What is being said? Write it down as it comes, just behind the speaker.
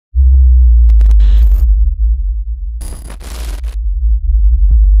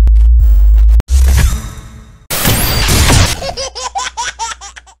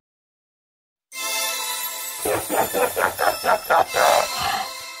Big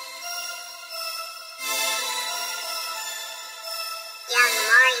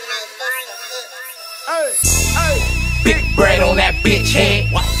bread on that bitch head.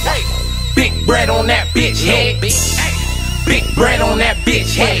 Big bread on that bitch head. Big bread on that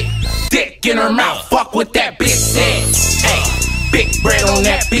bitch head. Dick in her mouth, fuck with that bitch head. Big bread on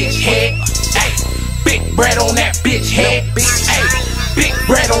that bitch head. Big bread on that bitch head. Big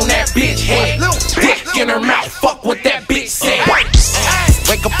bread on that bitch head. Dick in her mouth, fuck with that bitch head.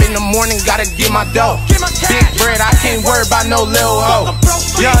 Wake up in the morning, gotta get my dough. Big bread, I can't worry about no lil' hoe.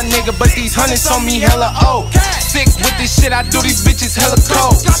 Young nigga, but these hundreds on me hella old. Sick with this shit, I do these bitches hella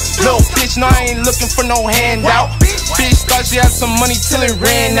cold. Little bitch, no, I ain't looking for no handout. Bitch thought she had some money till it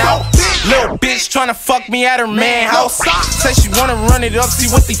ran out. Little bitch tryna fuck me at her man house. Say she wanna run it up, see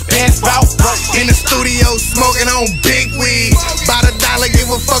what these bands bout. In the studio, smoking on big weed. By the dollar, give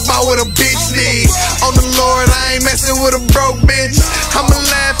a fuck about what a bitch need. On the Lord, I ain't messing with a broke bitch. I'ma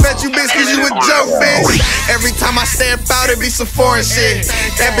laugh at you, bitch, cause you a joke, bitch. Every time I step out, it be some foreign shit.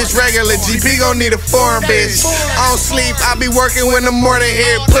 That bitch regular, GP gon' need a foreign bitch. I don't sleep, I be working when the morning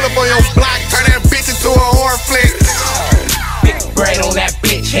hit. Pull up on your block, turn that bitch into a horror flick. Big bread on that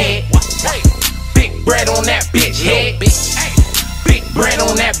bitch head. Big bread on that bitch head. Big bread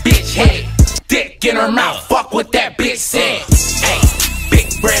on that bitch head. Dick in her mouth, fuck what that bitch said. Big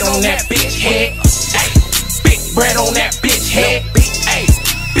bread on that bitch head. Big bread on that bitch head.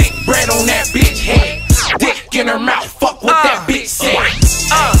 Big bread on that bitch head. Dick in her mouth, fuck what that bitch said.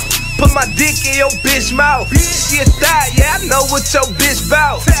 Put my dick in your bitch mouth. She a thot, yeah, I know what your bitch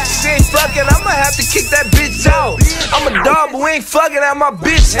bout. She ain't fucking, I'ma have to kick that bitch out. I'm a dog, but we ain't fucking at my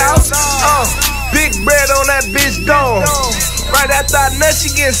bitch house. Big bread on that bitch dome. Right after I nut,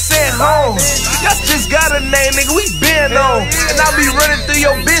 she getting sent home. Y'all just got a name, nigga, we been on. And I be running through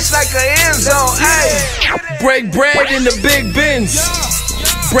your bitch like an end zone. Ayy. Break bread in the big bins.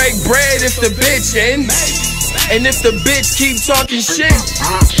 Break bread if the bitch in. And if the bitch keep talking shit,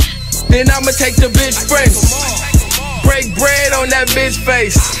 then I'ma take the bitch friends. Break bread on that bitch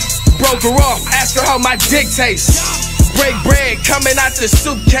face. Broke her off, ask her how my dick tastes. Break bread coming out the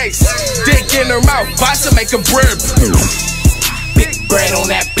suitcase. Dick in her mouth, bout to make a bread. Big bread on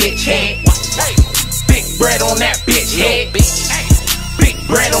that bitch head. Big bread on that bitch head. Big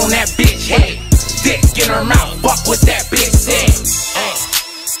bread on that bitch head. Dick in her mouth, fuck with that bitch.